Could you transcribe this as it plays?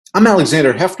I'm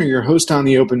Alexander Hefner, your host on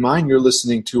The Open Mind. You're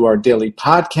listening to our daily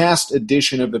podcast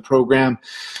edition of the program.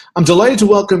 I'm delighted to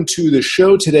welcome to the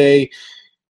show today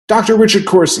Dr. Richard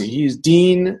Corsi. He's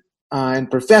Dean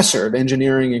and Professor of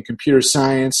Engineering and Computer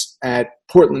Science at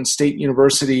Portland State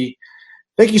University.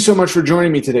 Thank you so much for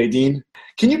joining me today, Dean.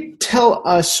 Can you tell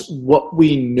us what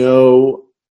we know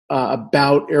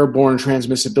about airborne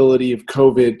transmissibility of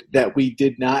COVID that we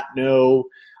did not know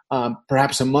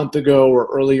perhaps a month ago or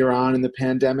earlier on in the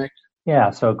pandemic? Yeah,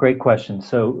 so great question.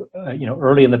 So,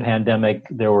 early in the pandemic,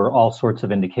 there were all sorts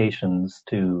of indications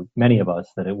to many of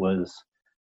us that it was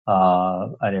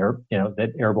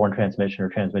that airborne transmission or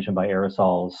transmission by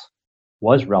aerosols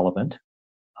was relevant.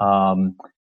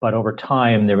 But over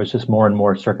time, there was just more and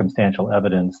more circumstantial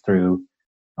evidence through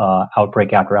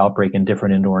outbreak after outbreak in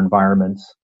different indoor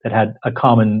environments that had a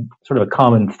common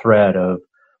thread of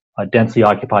densely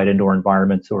occupied indoor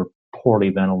environments that were poorly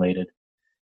ventilated.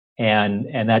 And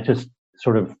that just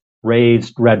sort of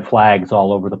raised red flags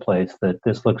all over the place that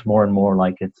this looks more and more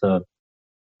like it's a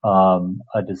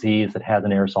disease that has an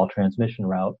aerosol transmission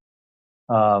route.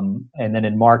 And then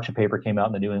in March, a paper came out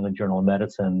in the New England Journal of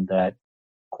Medicine that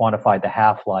quantified the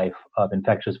half-life of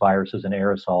infectious viruses and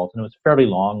aerosols. And it was fairly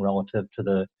long relative to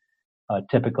the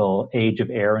typical age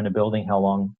of air in a building, how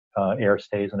long air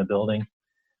stays in a building.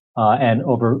 And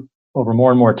over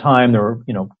more and more time, there were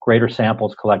greater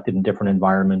samples collected in different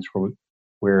environments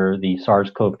where the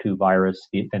SARS-CoV-2 virus,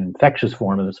 an infectious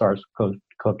form of the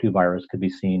SARS-CoV-2 virus, could be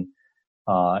seen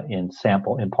in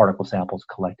particle samples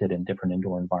collected in different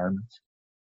indoor environments.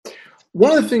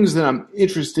 One of the things that I'm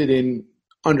interested in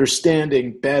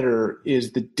understanding better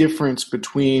is the difference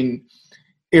between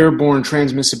airborne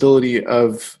transmissibility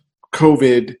of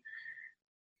COVID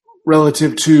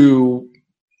relative to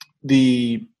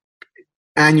the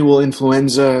annual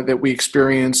influenza that we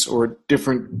experience or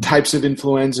different types of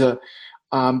influenza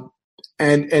and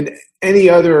any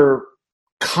other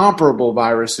comparable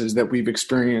viruses that we've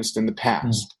experienced in the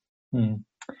past?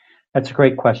 That's a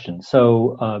great question.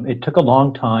 So it took a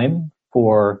long time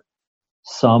for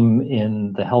some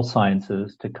in the health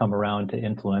sciences to come around to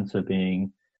influenza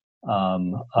being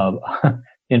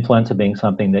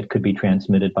something that could be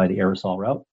transmitted by the aerosol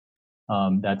route.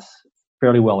 That's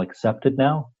fairly well accepted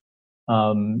now.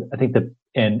 I think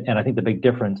the big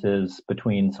difference is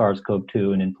between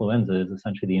SARS-CoV-2 and influenza is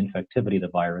essentially the infectivity of the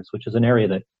virus, which is an area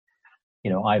that,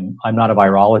 I'm not a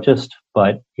virologist,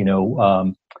 but,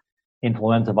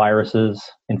 influenza viruses,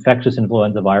 infectious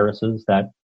influenza viruses, that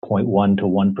 0.1 to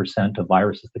 1% of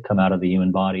viruses that come out of the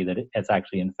human body, that it's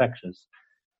actually infectious.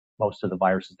 Most of the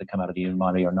viruses that come out of the human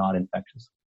body are not infectious.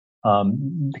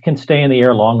 They can stay in the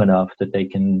air long enough that they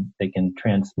can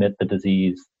transmit the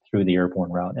disease through the airborne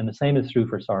route, and the same is true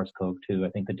for SARS-CoV-2. I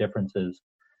think the difference is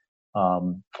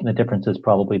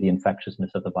probably the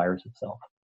infectiousness of the virus itself.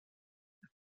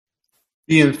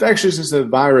 The infectiousness of the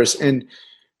virus, and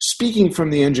speaking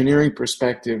from the engineering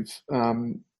perspective,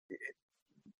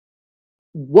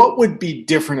 what would be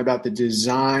different about the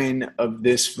design of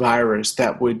this virus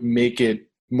that would make it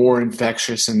more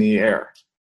infectious in the air?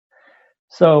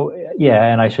 So, yeah,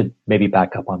 and I should maybe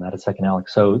back up on that a second,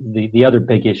 Alex. So the other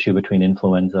big issue between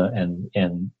influenza and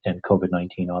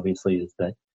COVID-19, obviously, is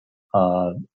that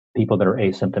people that are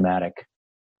asymptomatic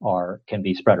can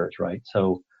be spreaders, right?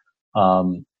 So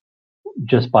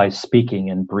just by speaking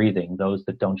and breathing, those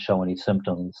that don't show any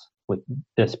symptoms with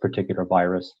this particular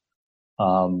virus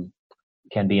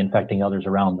can be infecting others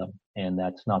around them, and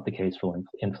that's not the case for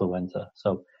influenza.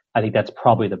 So I think that's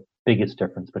probably the biggest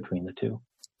difference between the two.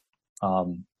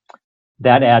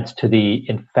 That adds to the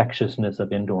infectiousness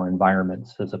of indoor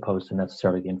environments as opposed to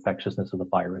necessarily the infectiousness of the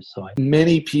virus. So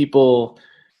many people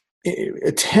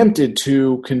attempted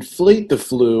to conflate the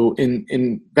flu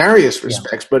in various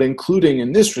respects, but including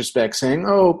in this respect, saying,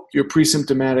 oh, you're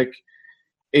pre-symptomatic,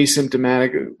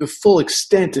 asymptomatic. The full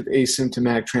extent of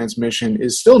asymptomatic transmission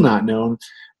is still not known,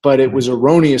 but it was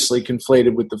erroneously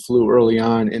conflated with the flu early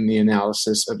on in the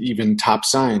analysis of even top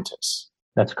scientists.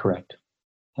 That's correct.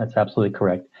 That's absolutely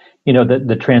correct.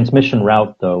 The transmission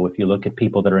route, though, if you look at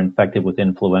people that are infected with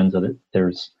influenza,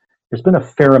 there's been a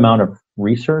fair amount of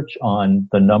research on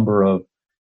the number of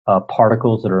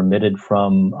particles that are emitted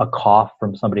from a cough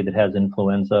from somebody that has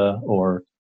influenza or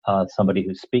somebody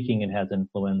who's speaking and has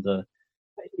influenza.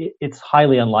 It's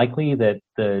highly unlikely that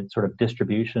the sort of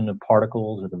distribution of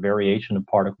particles or the variation of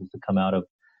particles that come out of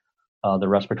the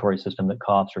respiratory system that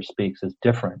coughs or speaks is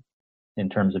different in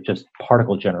terms of just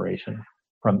particle generation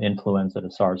from influenza to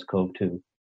SARS-CoV-2.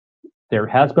 There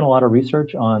has been a lot of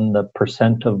research on the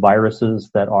percent of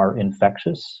viruses that are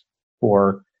infectious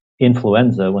for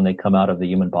influenza when they come out of the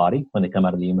human body, when they come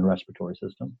out of the human respiratory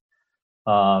system.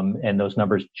 and those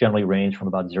numbers generally range from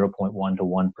about 0.1 to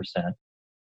 1%.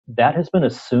 That has been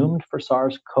assumed for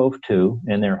SARS-CoV-2,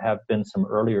 and there have been some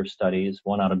earlier studies,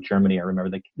 one out of Germany, I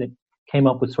remember, that came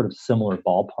up with sort of similar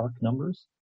ballpark numbers.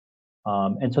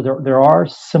 And so there are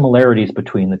similarities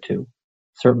between the two,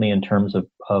 certainly in terms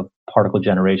of particle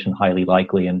generation, highly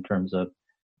likely in terms of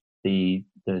the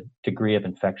degree of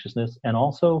infectiousness, and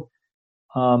also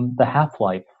the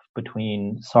half-life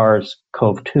between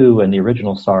SARS-CoV-2 and the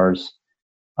original SARS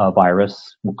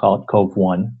virus, we'll call it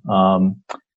CoV-1,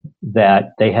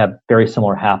 that they have very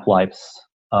similar half-lives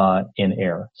in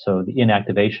air. So the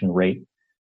inactivation rate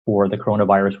for the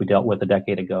coronavirus we dealt with a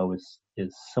decade ago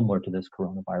is similar to this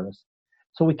coronavirus.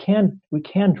 So we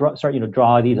can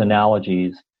draw these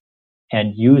analogies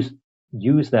and use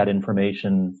that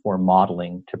information for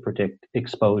modeling to predict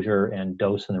exposure and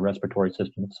dose in the respiratory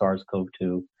system of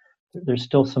SARS-CoV-2. There's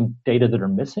still some data that are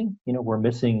missing. We're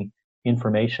missing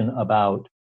information about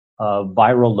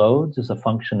viral loads as a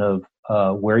function of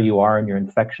where you are in your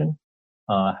infection,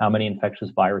 how many infectious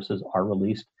viruses are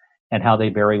released, and how they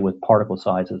vary with particle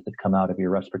sizes that come out of your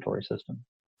respiratory system.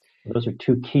 Those are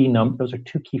two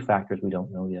key factors we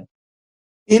don't know yet.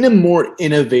 In a more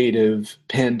innovative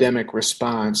pandemic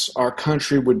response, our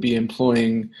country would be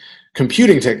employing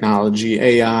computing technology,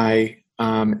 AI,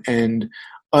 and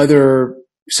other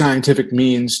scientific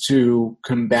means to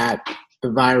combat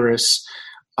the virus.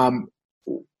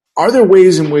 Are there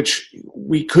ways in which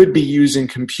we could be using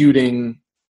computing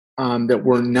that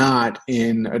we're not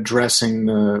in addressing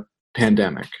the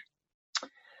pandemic?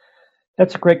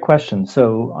 That's a great question.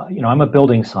 So, I'm a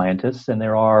building scientist, and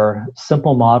there are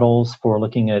simple models for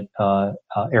looking at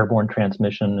airborne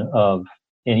transmission of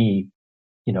any,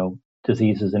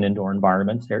 diseases in indoor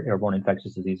environments, airborne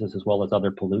infectious diseases, as well as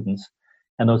other pollutants.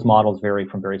 And those models vary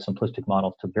from very simplistic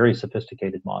models to very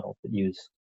sophisticated models that use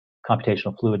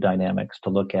computational fluid dynamics to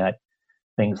look at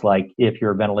things like if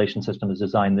your ventilation system is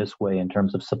designed this way in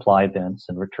terms of supply vents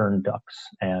and return ducts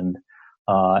and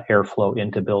airflow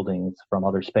into buildings from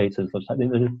other spaces.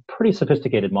 They're pretty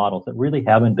sophisticated models that really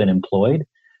haven't been employed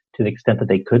to the extent that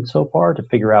they could so far to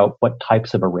figure out what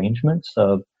types of arrangements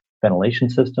of ventilation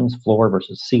systems, floor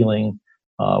versus ceiling,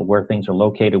 where things are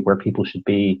located, where people should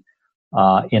be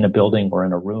in a building or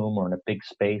in a room or in a big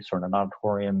space or in an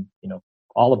auditorium,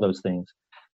 all of those things.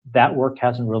 That work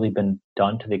hasn't really been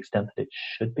done to the extent that it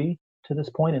should be to this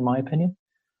point, in my opinion.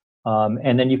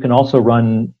 And then you can also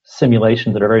run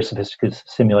simulations that are very sophisticated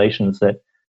simulations that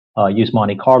use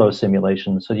Monte Carlo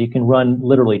simulations. So you can run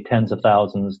literally tens of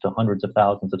thousands to hundreds of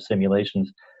thousands of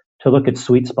simulations to look at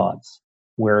sweet spots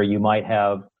where you might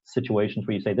have situations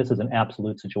where you say, this is an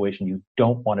absolute situation you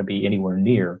don't want to be anywhere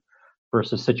near,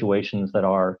 versus situations that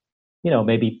are,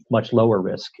 maybe much lower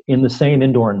risk in the same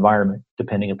indoor environment,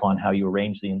 depending upon how you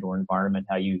arrange the indoor environment,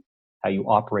 how you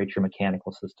operate your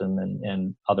mechanical system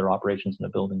and other operations in the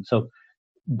building. So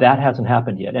that hasn't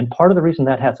happened yet. And part of the reason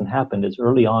that hasn't happened is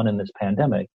early on in this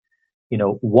pandemic,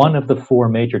 one of the four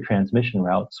major transmission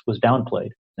routes was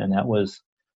downplayed. And that was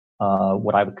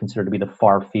what I would consider to be the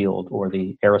far field or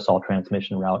the aerosol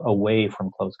transmission route away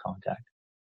from close contact.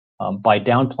 By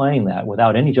downplaying that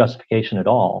without any justification at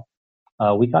all,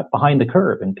 we got behind the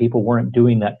curve and people weren't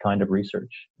doing that kind of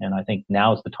research. And I think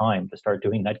now's the time to start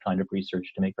doing that kind of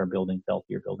research to make our buildings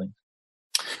healthier buildings.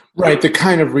 Right, the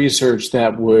kind of research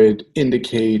that would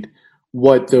indicate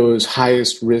what those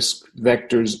highest risk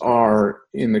vectors are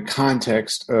in the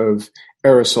context of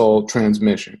aerosol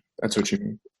transmission. That's what you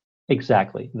mean.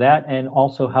 Exactly. That, and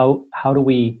also how do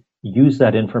we use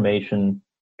that information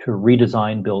to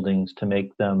redesign buildings to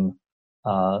make them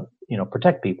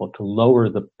protect people, to lower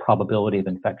the probability of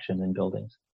infection in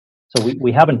buildings. So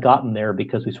we haven't gotten there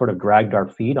because we sort of dragged our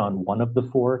feet on one of the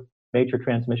four major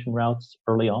transmission routes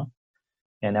early on,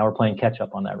 and now we're playing catch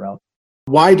up on that route.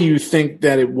 Why do you think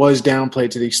that it was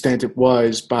downplayed to the extent it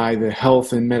was by the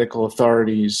health and medical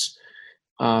authorities?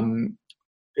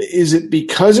 Is it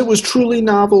because it was truly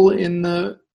novel in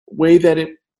the way that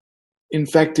it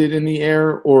infected in the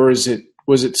air, or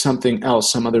was it something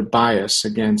else, some other bias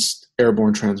against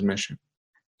airborne transmission?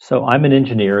 So I'm an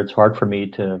engineer. It's hard for me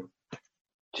to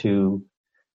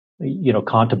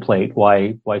contemplate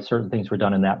why certain things were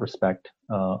done in that respect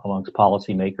amongst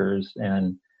policymakers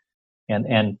and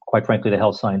quite frankly the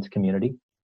health science community.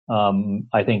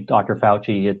 I think Dr.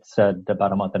 Fauci had said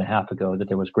about a month and a half ago that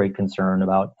there was great concern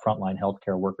about frontline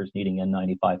healthcare workers needing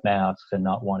N95 masks and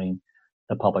not wanting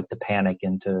the public to panic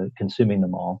into consuming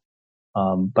them all.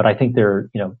 But I think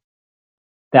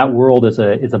that world is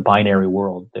a binary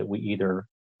world that we either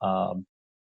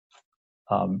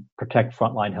protect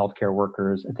frontline healthcare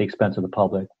workers at the expense of the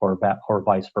public, or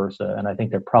vice versa. And I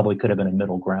think there probably could have been a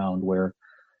middle ground where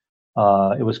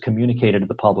it was communicated to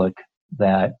the public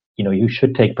that you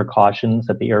should take precautions,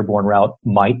 that the airborne route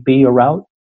might be a route,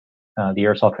 the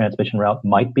aerosol transmission route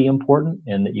might be important,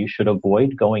 and that you should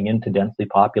avoid going into densely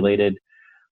populated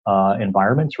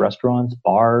environments, restaurants,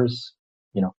 bars,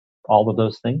 all of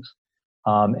those things.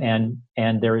 And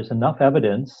there is enough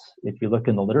evidence, if you look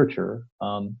in the literature,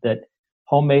 that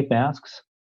homemade masks,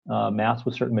 masks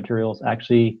with certain materials,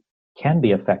 actually can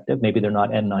be effective. Maybe they're not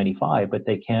N95, but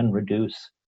they can reduce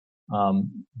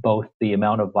both the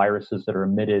amount of viruses that are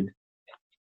emitted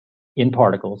in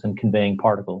particles and conveying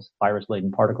particles,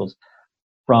 virus-laden particles,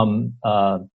 from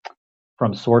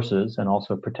sources, and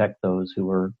also protect those who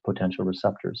are potential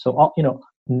receptors. So,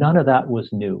 none of that was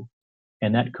new,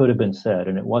 and that could have been said,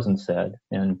 and it wasn't said.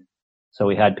 And so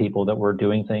we had people that were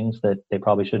doing things that they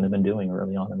probably shouldn't have been doing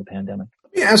early on in the pandemic.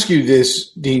 Let me ask you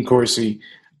this, Dean Corsi.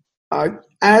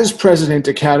 As President,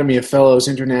 Academy of Fellows,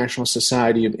 International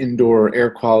Society of Indoor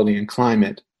Air Quality and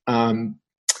Climate,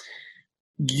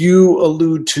 you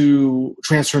allude to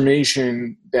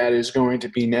transformation that is going to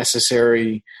be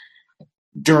necessary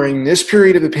during this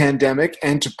period of the pandemic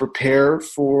and to prepare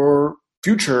for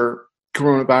future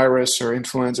coronavirus or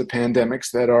influenza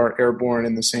pandemics that are airborne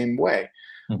in the same way.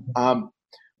 Mm-hmm.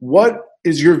 What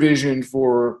is your vision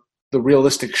for the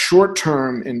realistic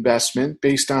short-term investment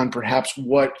based on perhaps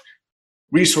what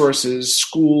resources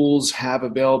schools have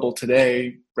available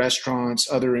today,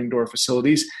 restaurants, other indoor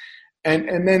facilities,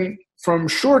 and then from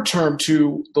short-term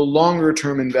to the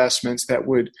longer-term investments that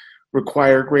would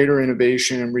require greater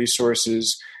innovation and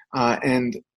resources,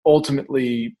 and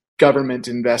ultimately government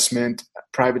investment,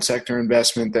 private sector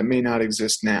investment that may not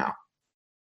exist now?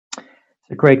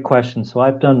 It's a great question. So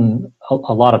I've done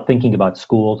a lot of thinking about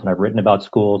schools, and I've written about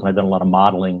schools, and I've done a lot of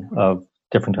modeling of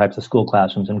different types of school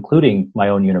classrooms, including my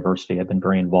own university. I've been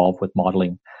very involved with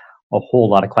modeling a whole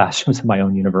lot of classrooms in my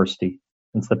own university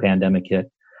since the pandemic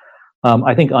hit.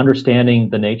 I think understanding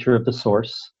the nature of the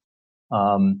source,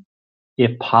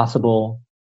 if possible,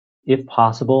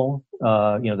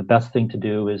 the best thing to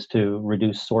do is to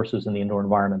reduce sources in the indoor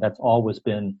environment. That's always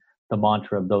been the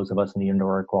mantra of those of us in the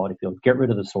indoor air quality field. Get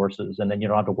rid of the sources, and then you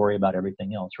don't have to worry about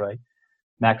everything else, right?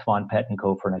 Max von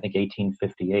Pettenkofer in, I think,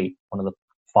 1858, one of the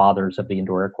fathers of the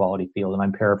indoor air quality field, and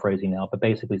I'm paraphrasing now, but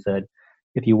basically said,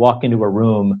 if you walk into a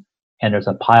room and there's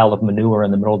a pile of manure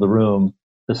in the middle of the room,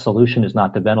 the solution is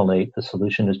not to ventilate. The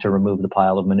solution is to remove the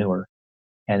pile of manure.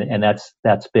 And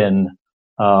that's been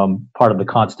part of the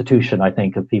constitution, I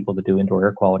think, of people that do indoor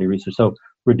air quality research. So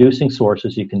reducing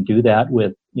sources, you can do that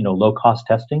with, low-cost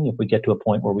testing. If we get to a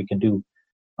point where we can do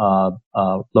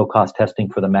low-cost testing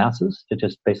for the masses to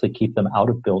just basically keep them out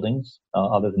of buildings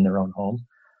other than their own home.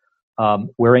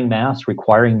 Wearing masks,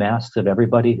 requiring masks of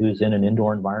everybody who's in an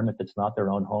indoor environment that's not their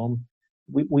own home.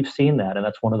 We've seen that, and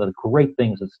that's one of the great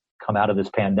things that's come out of this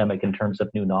pandemic in terms of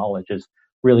new knowledge, is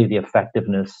really the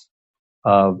effectiveness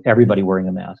of everybody wearing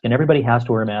a mask. And everybody has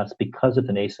to wear a mask because it's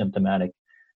an asymptomatic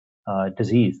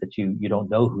disease that you don't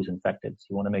know who's infected. So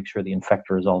you want to make sure the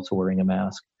infector is also wearing a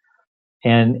mask.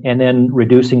 And then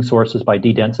reducing sources by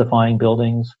de-densifying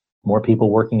buildings, more people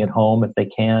working at home if they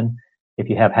can. If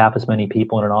you have half as many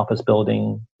people in an office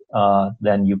building,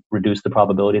 then you reduce the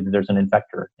probability that there's an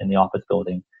infector in the office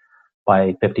building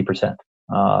by 50%,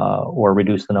 or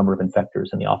reduce the number of infectors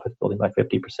in the office building by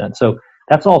 50%. So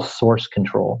that's all source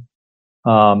control.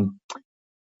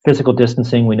 Physical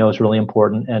distancing we know is really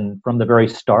important. And from the very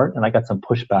start, and I got some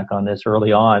pushback on this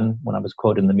early on when I was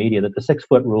quoted in the media, that the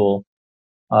 6-foot rule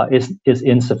is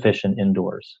insufficient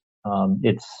indoors.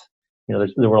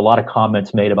 There were a lot of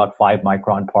comments made about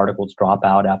 5-micron particles drop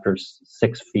out after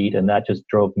 6 feet, and that just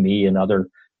drove me and other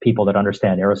people that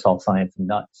understand aerosol science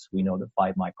nuts. We know that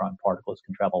 5-micron particles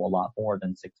can travel a lot more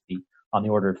than 6 feet, on the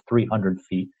order of 300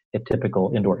 feet at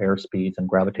typical indoor air speeds and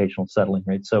gravitational settling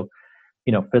rates. So,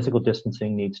 physical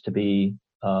distancing needs to be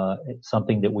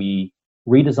something that we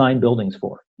redesign buildings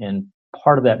for. And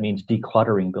part of that means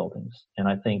decluttering buildings. And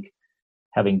I think,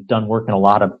 having done work in a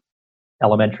lot of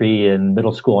elementary and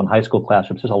middle school and high school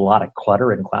classrooms, there's a lot of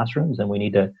clutter in classrooms, and we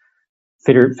need to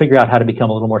figure out how to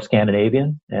become a little more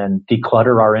Scandinavian and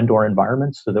declutter our indoor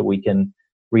environments so that we can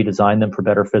redesign them for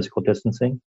better physical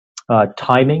distancing.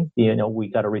 Timing,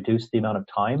 we got to reduce the amount of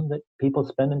time that people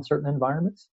spend in certain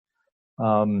environments.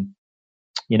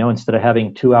 Instead of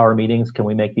having 2-hour meetings, can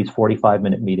we make these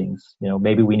 45-minute meetings?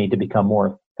 Maybe we need to become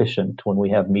more efficient when we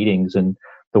have meetings in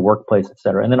the workplace, et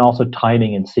cetera. And then also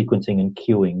timing and sequencing and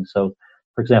queuing. So,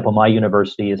 for example, my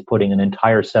university is putting an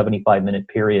entire 75-minute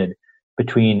period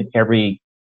between every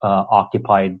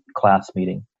occupied class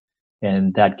meeting.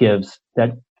 And that gives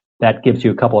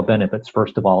you a couple of benefits.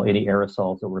 First of all, any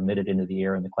aerosols that were emitted into the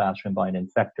air in the classroom by an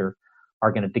infector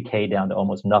are going to decay down to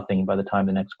almost nothing by the time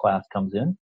the next class comes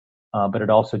in. But it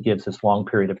also gives this long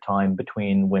period of time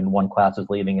between when one class is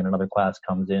leaving and another class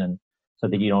comes in, so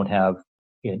that you don't have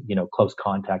close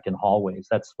contact in hallways.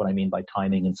 That's what I mean by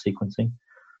timing and sequencing.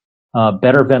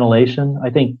 Better ventilation. I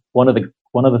think one of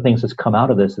the things that's come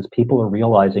out of this is people are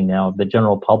realizing now, the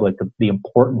general public, the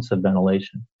importance of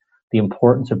ventilation, the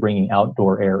importance of bringing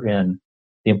outdoor air in,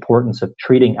 the importance of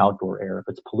treating outdoor air if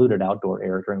it's polluted outdoor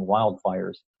air during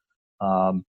wildfires,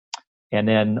 and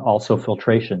then also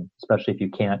filtration, especially if you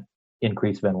can't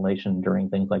increase ventilation during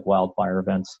things like wildfire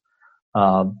events.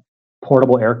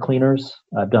 Portable air cleaners.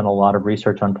 I've done a lot of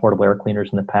research on portable air cleaners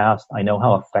in the past. I know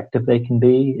how effective they can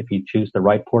be if you choose the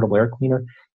right portable air cleaner.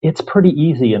 It's pretty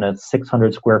easy in a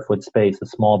 600 square foot space, a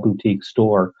small boutique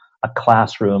store, a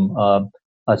classroom,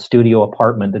 a studio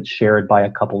apartment that's shared by a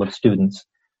couple of students.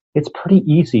 It's pretty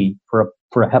easy for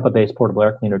a HEPA-based portable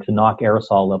air cleaner to knock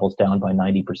aerosol levels down by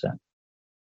 90%.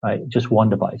 Right? Just one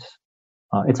device.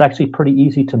 It's actually pretty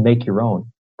easy to make your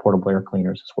own portable air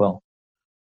cleaners as well.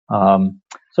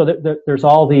 So there's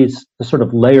all these sort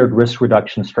of layered risk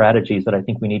reduction strategies that I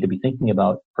think we need to be thinking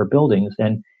about for buildings,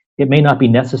 and it may not be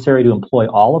necessary to employ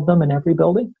all of them in every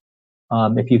building.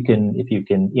 If you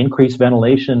can increase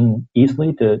ventilation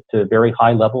easily to very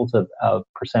high levels of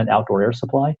percent outdoor air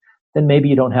supply, then maybe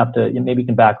you don't have to. Maybe you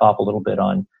can back off a little bit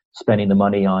on spending the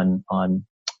money on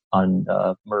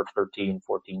MERV 13,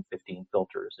 14, 15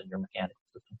 filters in your mechanical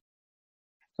system.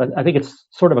 So I think it's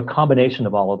sort of a combination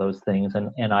of all of those things,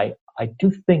 and I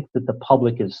do think that the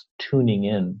public is tuning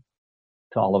in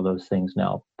to all of those things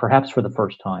now, perhaps for the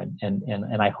first time,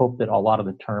 and I hope that a lot of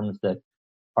the terms that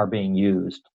are being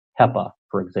used, HEPA,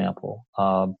 for example,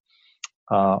 are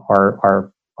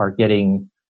getting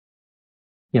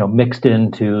mixed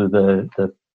into the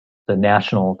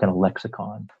national kind of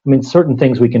lexicon. I mean, certain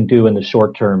things we can do in the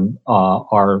short term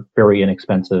are very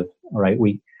inexpensive, right?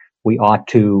 We ought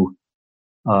to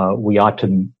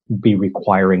be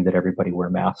requiring that everybody wear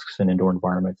masks in indoor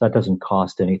environments. That doesn't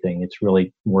cost anything. It's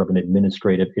really more of an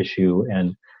administrative issue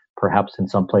and perhaps in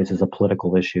some places a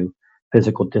political issue.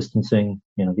 Physical distancing,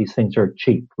 these things are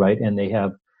cheap, right? And they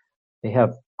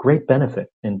have great benefit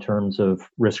in terms of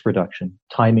risk reduction,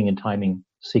 timing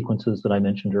sequences that I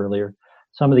mentioned earlier.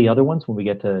 Some of the other ones, when we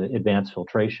get to advanced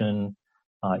filtration,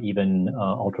 even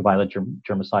ultraviolet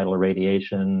germicidal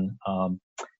irradiation,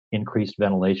 increased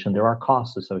ventilation, there are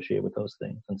costs associated with those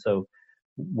things. And so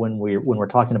when we're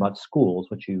talking about schools,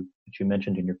 which you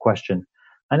mentioned in your question,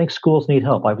 I think schools need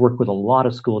help. I've worked with a lot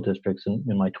of school districts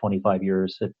in my 25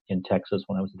 years in Texas,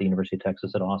 when I was at the University of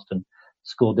Texas at Austin.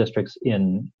 School districts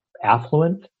in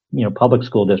affluent, public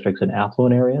school districts in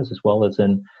affluent areas, as well as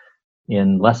in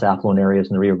less affluent areas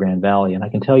in the Rio Grande Valley. And I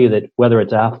can tell you that whether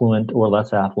it's affluent or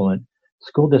less affluent,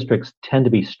 school districts tend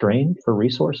to be strained for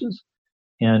resources,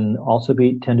 and also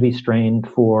tend to be strained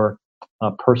for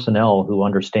personnel who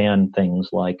understand things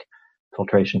like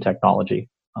filtration technology.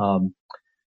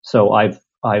 So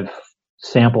I've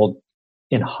sampled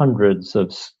in hundreds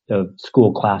of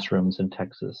school classrooms in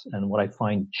Texas, and what I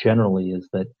find generally is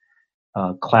that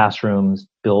classrooms,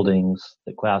 buildings,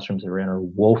 the classrooms that are in are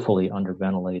woefully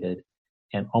underventilated,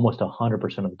 and almost 100%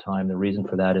 of the time the reason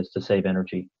for that is to save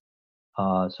energy,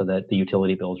 so that the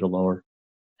utility bills are lower.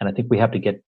 And I think we have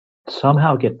to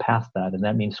somehow get past that, and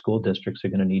that means school districts are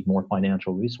going to need more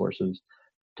financial resources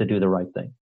to do the right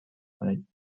thing, right?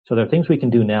 So there are things we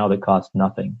can do now that cost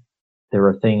nothing. There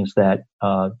are things that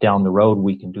down the road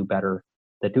we can do better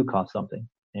that do cost something,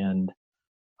 and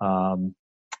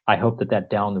I hope that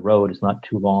down the road is not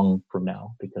too long from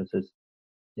now, because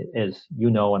as you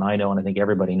know and I know, and I think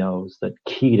everybody knows, that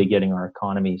key to getting our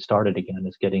economy started again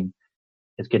is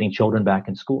getting children back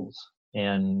in schools.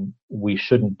 And we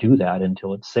shouldn't do that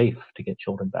until it's safe to get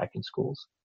children back in schools.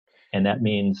 And that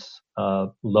means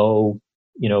low,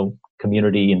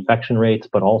 community infection rates,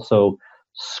 but also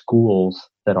schools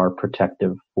that are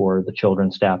protective for the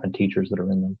children, staff, and teachers that are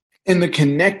in them. And the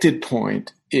connected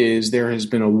point is there has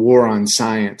been a war on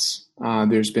science.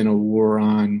 There's been a war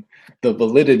on the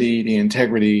validity, the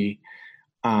integrity,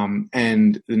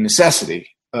 and the necessity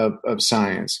of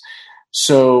science.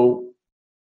 So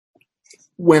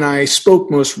when I spoke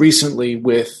most recently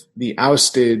with the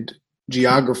ousted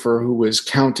geographer who was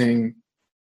counting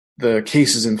the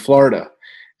cases in Florida,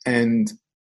 and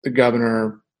the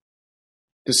governor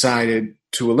decided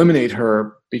to eliminate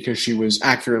her because she was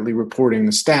accurately reporting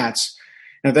the stats.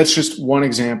 Now, that's just one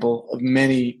example of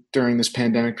many during this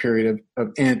pandemic period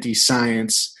of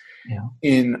anti-science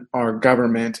in our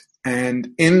government and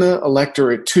in the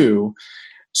electorate too.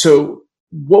 So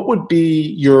what would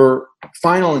be your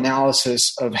final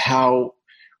analysis of how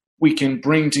we can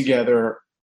bring together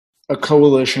a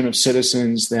coalition of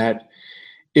citizens that,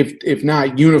 if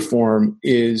not uniform,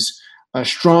 is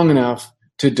strong enough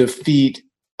to defeat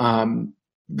the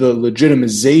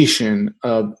legitimization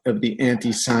of the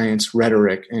anti-science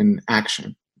rhetoric and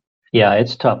action? Yeah,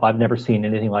 it's tough. I've never seen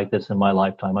anything like this in my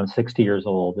lifetime. I'm 60 years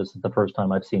old. This is the first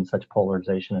time I've seen such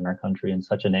polarization in our country and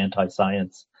such an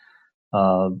anti-science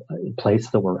place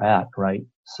that we're at, right?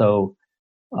 So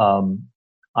I'm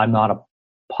not a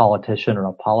politician or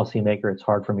a policymaker. It's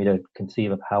hard for me to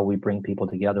conceive of how we bring people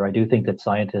together. I do think that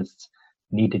scientists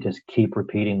need to just keep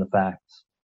repeating the facts.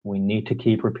 We need to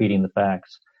keep repeating the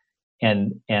facts.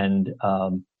 And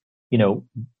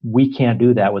we can't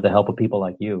do that with the help of people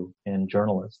like you and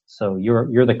journalists. So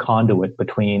you're the conduit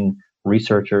between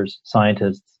researchers,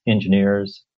 scientists,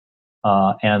 engineers,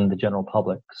 and the general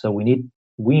public. So we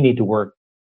need to work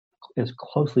as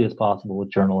closely as possible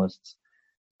with journalists.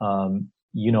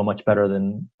 Much better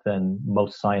than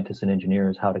most scientists and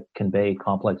engineers how to convey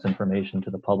complex information to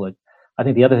the public. I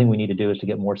think the other thing we need to do is to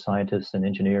get more scientists and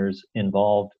engineers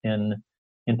involved in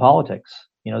politics.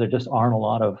 There just aren't a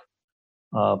lot of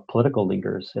political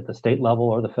leaders at the state level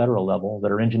or the federal level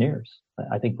that are engineers.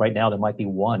 I think right now there might be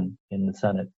one in the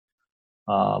Senate,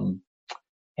 or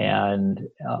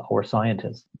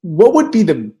scientists. What would be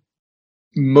the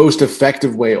most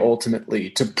effective way ultimately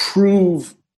to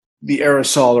prove the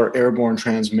aerosol or airborne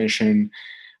transmission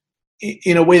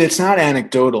in a way that's not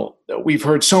anecdotal? We've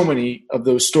heard so many of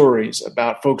those stories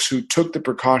about folks who took the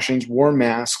precautions, wore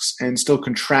masks, and still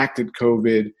contracted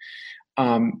COVID,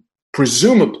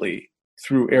 presumably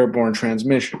through airborne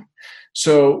transmission.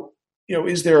 So,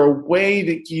 is there a way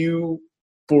that you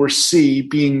foresee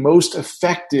being most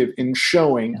effective in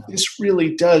showing this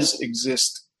really does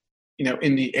exist,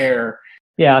 in the air?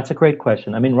 Yeah, it's a great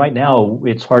question. I mean, right now,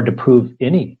 it's hard to prove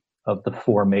any of the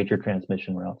four major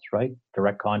transmission routes, right?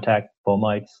 Direct contact,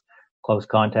 fomites, close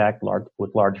contact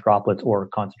with large droplets, or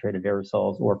concentrated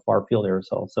aerosols, or far field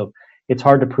aerosols. So it's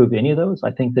hard to prove any of those. I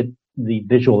think that the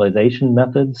visualization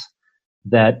methods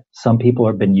that some people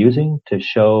have been using to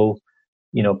show,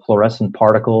 fluorescent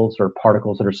particles or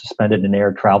particles that are suspended in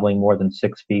air traveling more than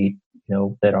 6 feet,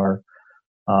 that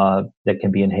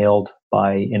can be inhaled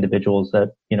by individuals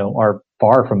that, are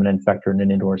far from an infector in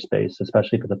an indoor space,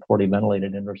 especially for the poorly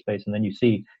ventilated indoor space. And then you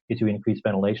see increased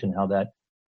ventilation, how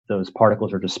those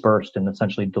particles are dispersed and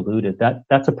essentially diluted.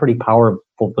 That's a pretty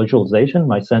powerful visualization.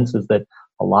 My sense is that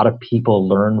a lot of people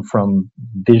learn from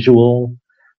visual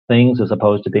things as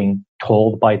opposed to being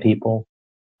told by people.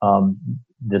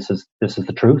 This is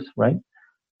the truth, right?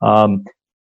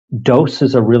 Dose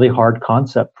is a really hard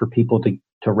concept for people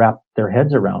to wrap their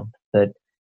heads around. That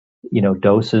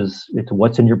dose it's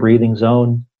what's in your breathing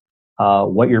zone,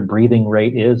 what your breathing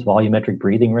rate is, volumetric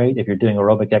breathing rate. If you're doing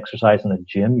aerobic exercise in a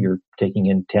gym, you're taking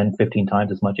in 10, 15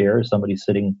 times as much air as somebody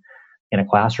sitting in a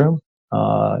classroom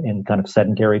in kind of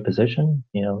sedentary position.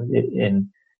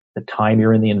 In the time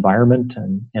you're in the environment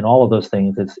and all of those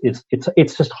things,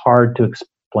 it's just hard to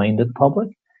explain to the public.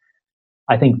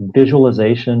 I think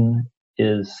visualization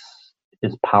is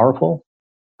powerful.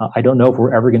 I don't know if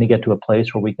we're ever going to get to a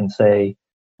place where we can say,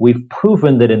 we've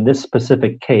proven that in this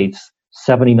specific case,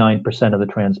 79% of the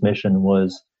transmission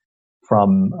was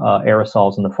from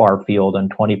aerosols in the far field,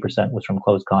 and 20% was from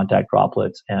close contact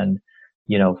droplets, and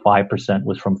 5%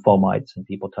 was from fomites and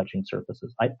people touching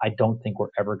surfaces. I don't think we're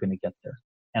ever going to get there.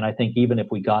 And I think even if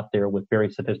we got there with very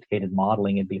sophisticated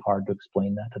modeling, it'd be hard to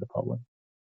explain that to the public.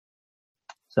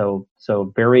 So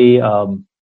very,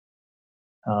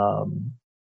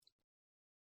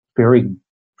 very,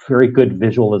 very good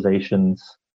visualizations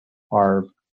are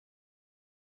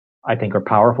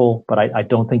powerful, but I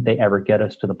don't think they ever get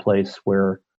us to the place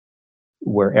where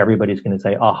everybody's going to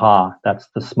say, aha, that's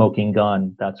the smoking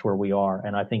gun. That's where we are.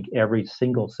 And I think every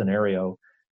single scenario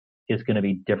is going to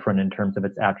be different in terms of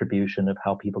its attribution of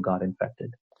how people got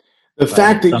infected. The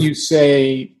fact that you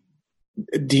say,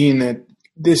 Dean, that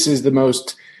this is the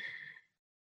most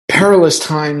perilous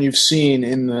time you've seen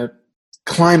in the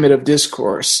climate of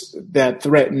discourse that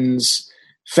threatens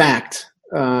fact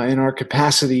and our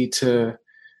capacity to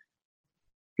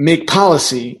make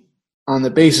policy on the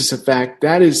basis of fact,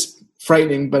 that is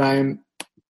frightening, but I'm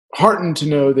heartened to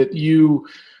know that you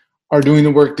are doing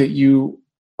the work that you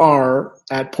are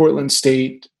at Portland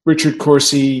State. Richard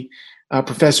Corsi,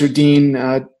 Professor Dean,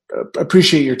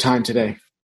 appreciate your time today.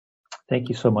 Thank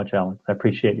you so much, Alex. I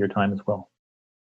appreciate your time as well.